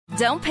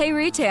Don't pay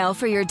retail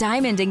for your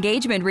diamond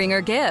engagement ring or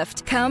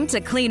gift. Come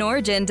to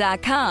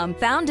CleanOrigin.com.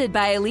 Founded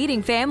by a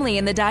leading family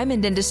in the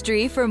diamond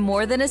industry for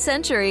more than a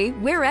century,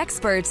 we're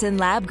experts in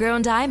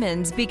lab-grown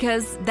diamonds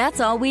because that's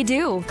all we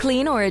do.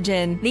 Clean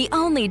Origin, the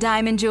only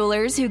diamond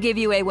jewelers who give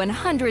you a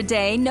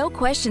 100-day, no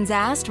questions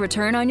asked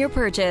return on your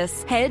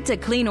purchase. Head to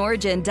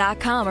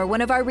CleanOrigin.com or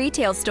one of our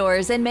retail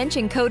stores and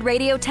mention code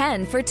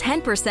Radio10 for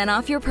 10%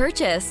 off your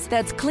purchase.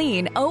 That's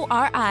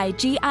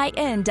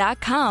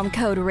CleanOrigin.com,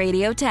 code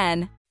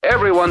Radio10.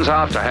 Everyone's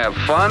out to have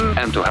fun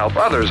and to help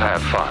others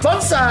have fun.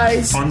 Fun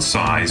size. Fun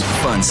size.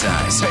 Fun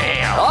size.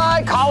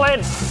 I call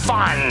it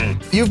fun.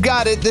 You've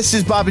got it. This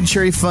is Bob and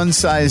Sherry Fun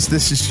Size.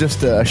 This is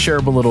just a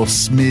shareable little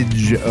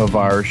smidge of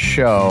our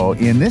show.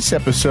 In this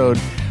episode,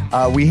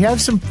 we have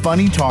some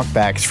funny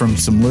talkbacks from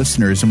some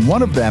listeners, and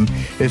one of them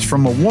is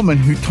from a woman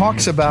who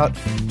talks about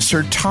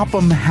Sir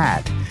Topham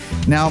Hatt.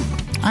 Now,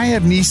 I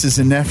have nieces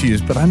and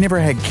nephews, but I never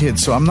had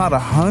kids, so I'm not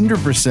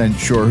 100%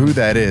 sure who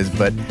that is,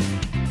 but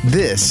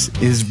this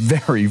is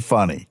very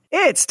funny.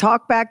 It's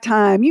talkback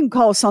time. You can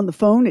call us on the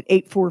phone at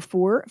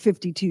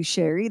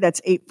 844-52-SHERRY.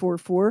 That's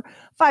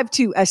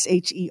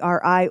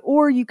 844-52-SHERI.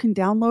 Or you can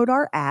download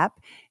our app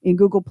in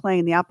Google Play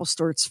and the Apple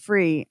Store. It's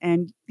free.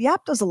 And the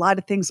app does a lot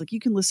of things. Like you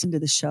can listen to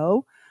the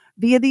show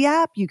via the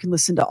app. You can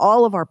listen to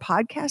all of our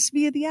podcasts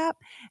via the app.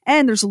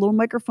 And there's a little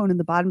microphone in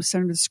the bottom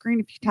center of the screen.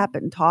 If you tap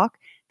it and talk,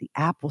 the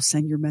app will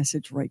send your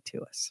message right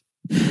to us.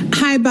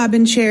 Hi, Bob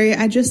and Sherry.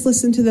 I just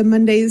listened to the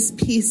Monday's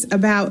piece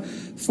about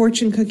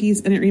fortune cookies,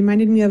 and it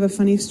reminded me of a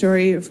funny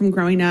story from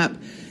growing up.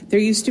 There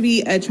used to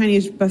be a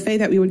Chinese buffet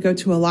that we would go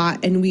to a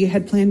lot, and we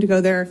had planned to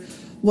go there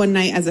one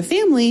night as a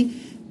family.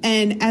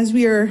 And as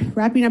we were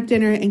wrapping up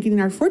dinner and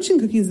getting our fortune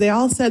cookies, they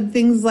all said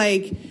things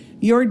like,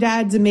 "Your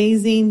dad's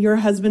amazing. Your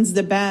husband's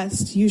the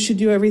best. You should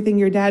do everything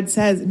your dad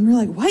says." And we're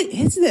like, what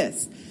is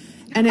this?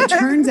 And it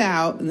turns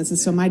out, and this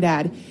is so my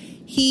dad,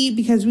 he,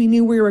 because we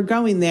knew we were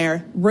going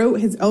there, wrote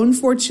his own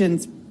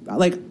fortunes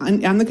like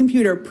on the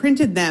computer,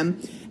 printed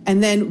them,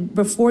 and then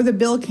before the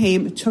bill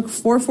came, took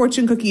 4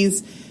 fortune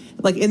cookies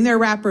like in their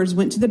wrappers,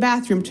 went to the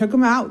bathroom, took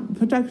them out,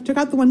 took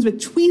out the ones with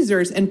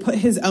tweezers and put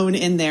his own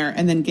in there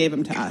and then gave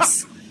them to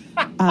us.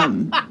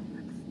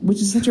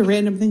 Which is such a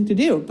random thing to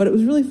do, but it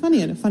was really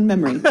funny and a fun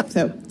memory.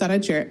 So thought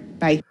I'd share it.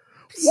 Bye.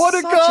 What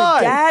a Such guy!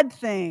 a dad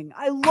thing.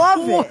 I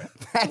love it.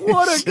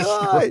 What a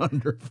guy!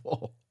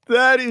 Wonderful.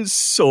 That is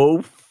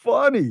so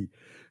funny.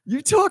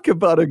 You talk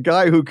about a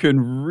guy who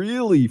can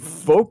really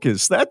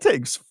focus. That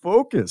takes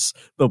focus.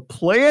 The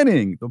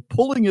planning, the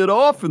pulling it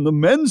off in the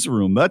men's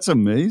room. That's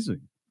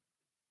amazing.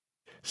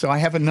 So I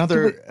have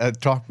another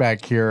talk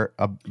back here.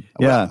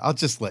 Well, I'll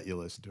just let you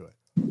listen to it.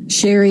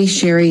 Sherry,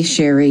 Sherry,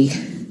 Sherry.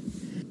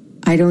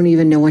 I don't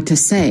even know what to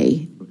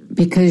say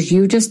because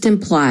you just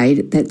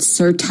implied that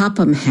Sir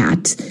Topham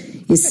Hatt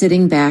is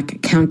sitting back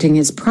counting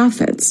his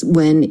profits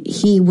when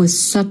he was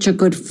such a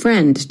good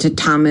friend to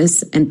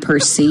Thomas and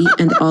Percy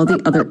and all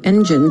the other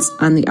engines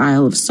on the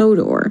Isle of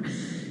Sodor.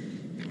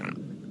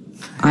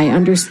 I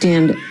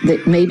understand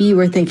that maybe you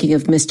were thinking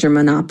of Mr.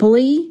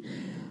 Monopoly.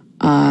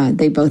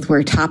 They both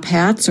wear top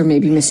hats, or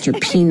maybe Mr.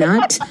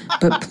 Peanut.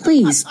 But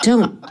please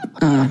don't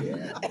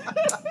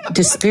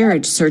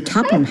disparage Sir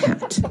Topham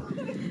Hatt.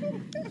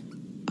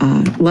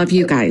 Love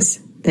you guys.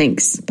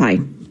 Thanks. Bye.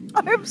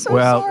 I'm so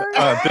sorry.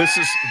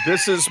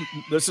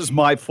 This is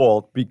my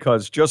fault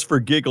because just for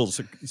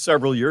giggles,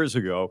 several years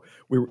ago,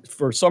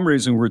 for some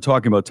reason we were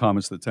talking about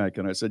Thomas the Tank,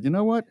 and I said, you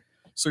know what,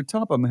 Sir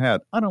Topham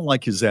Hatt, I don't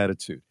like his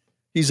attitude.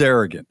 He's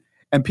arrogant,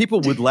 and people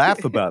would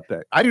laugh about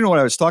that. I didn't know what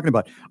I was talking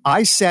about.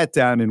 I sat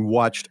down and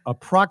watched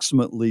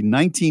approximately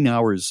 19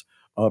 hours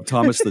of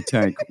Thomas the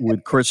Tank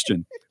with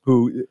Christian,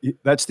 who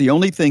that's the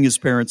only thing his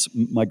parents,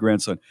 my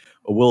grandson,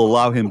 will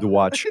allow him to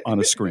watch on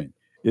a screen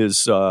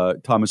is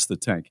Thomas the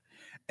Tank.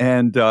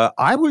 And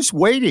I was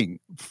waiting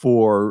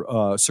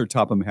for Sir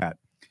Topham Hatt,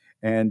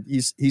 and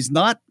he's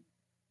not,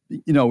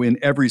 in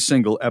every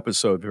single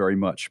episode very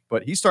much,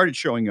 but he started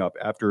showing up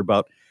after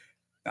about,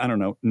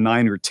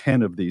 9 or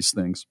 10 of these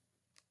things.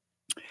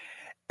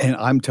 And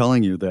I'm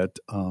telling you that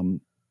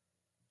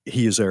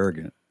he is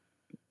arrogant,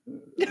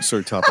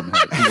 Sir Topham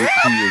Hatt.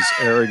 He is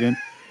arrogant.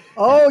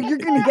 Oh, you're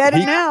going to get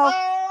it now.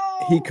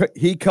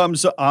 He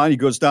comes on, he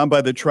goes down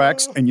by the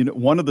tracks, and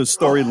one of the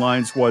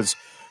storylines was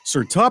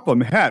Sir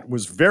Topham Hatt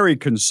was very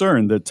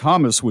concerned that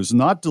Thomas was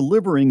not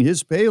delivering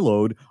his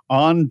payload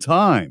on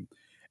time.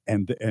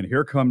 And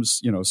here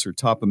comes, Sir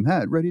Topham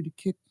Hatt ready to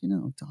kick,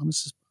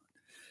 Thomas's.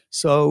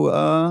 So,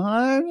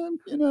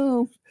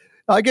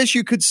 I guess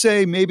you could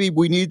say maybe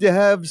we need to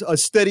have a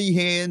steady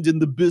hand in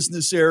the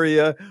business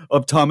area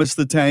of Thomas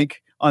the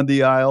Tank on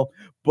the Isle.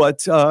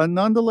 But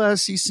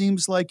nonetheless, he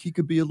seems like he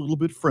could be a little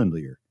bit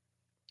friendlier.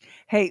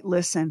 Hey,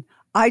 listen,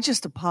 I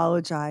just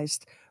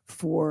apologized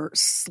for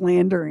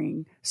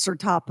slandering Sir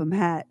Topham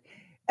Hatt.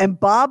 And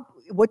Bob,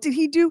 what did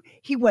he do?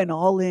 He went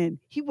all in.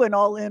 He went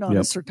all in on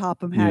a Sir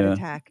Topham Hatt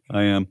attack.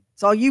 I am.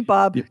 It's all you,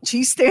 Bob.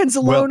 Cheese stands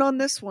alone on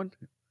this one.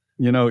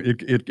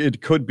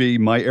 It could be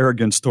my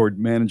arrogance toward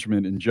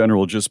management in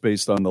general, just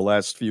based on the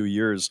last few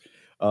years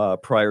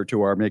prior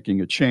to our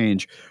making a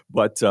change.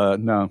 But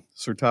no,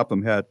 Sir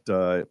Topham Hatt,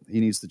 he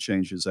needs to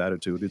change his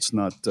attitude. It's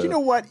not. You know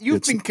what?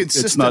 You've been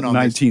consistent. It's not on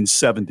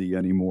 1970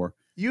 anymore.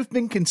 You've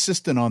been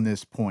consistent on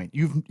this point.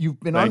 You've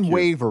been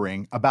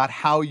unwavering about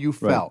how you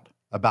felt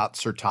about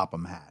Sir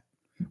Topham Hatt.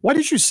 Why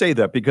did you say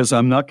that? Because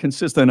I'm not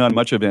consistent on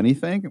much of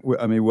anything.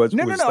 I mean, was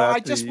no. that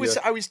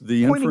I was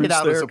pointing it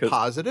out as a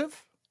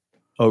positive.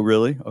 Oh,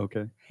 really?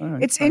 Okay. All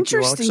right. It's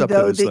interesting,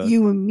 though, that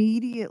you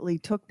immediately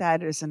took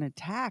that as an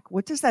attack.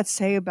 What does that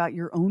say about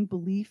your own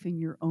belief in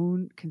your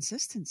own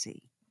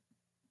consistency?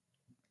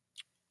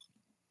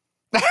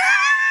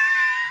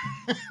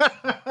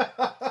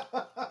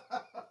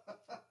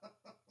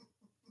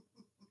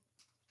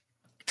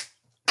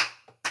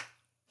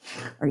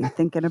 Are you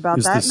thinking about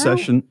that now?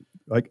 Session?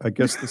 I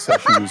guess the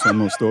session is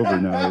almost over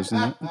now, isn't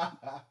it?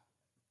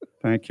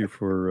 Thank you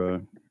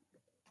for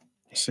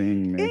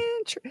seeing me.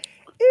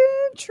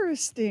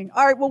 Interesting.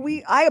 All right. Well,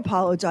 I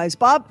apologize,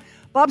 Bob.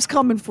 Bob's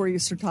coming for you,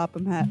 Sir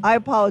Topham Hatt. I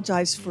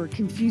apologize for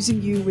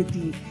confusing you with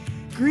the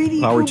greedy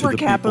uber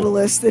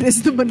capitalist that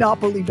is the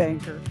monopoly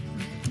banker.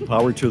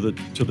 Power to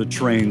the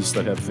trains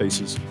that have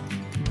faces.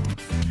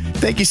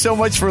 Thank you so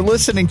much for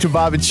listening to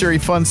Bob and Sherry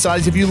Fun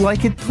Size. If you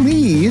like it,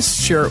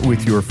 please share it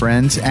with your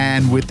friends.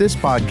 And with this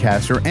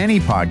podcast or any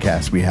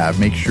podcast we have,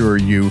 make sure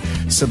you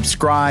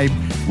subscribe,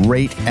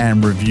 rate,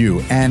 and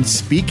review. And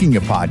speaking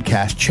of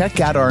podcasts,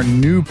 check out our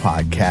new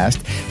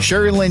podcast.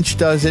 Sherry Lynch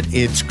does it.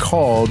 It's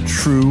called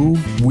True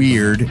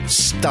Weird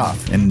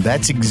Stuff. And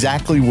that's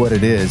exactly what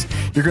it is.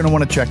 You're going to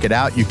want to check it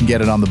out. You can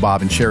get it on the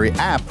Bob and Sherry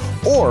app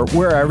or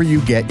wherever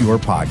you get your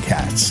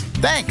podcasts.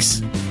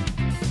 Thanks.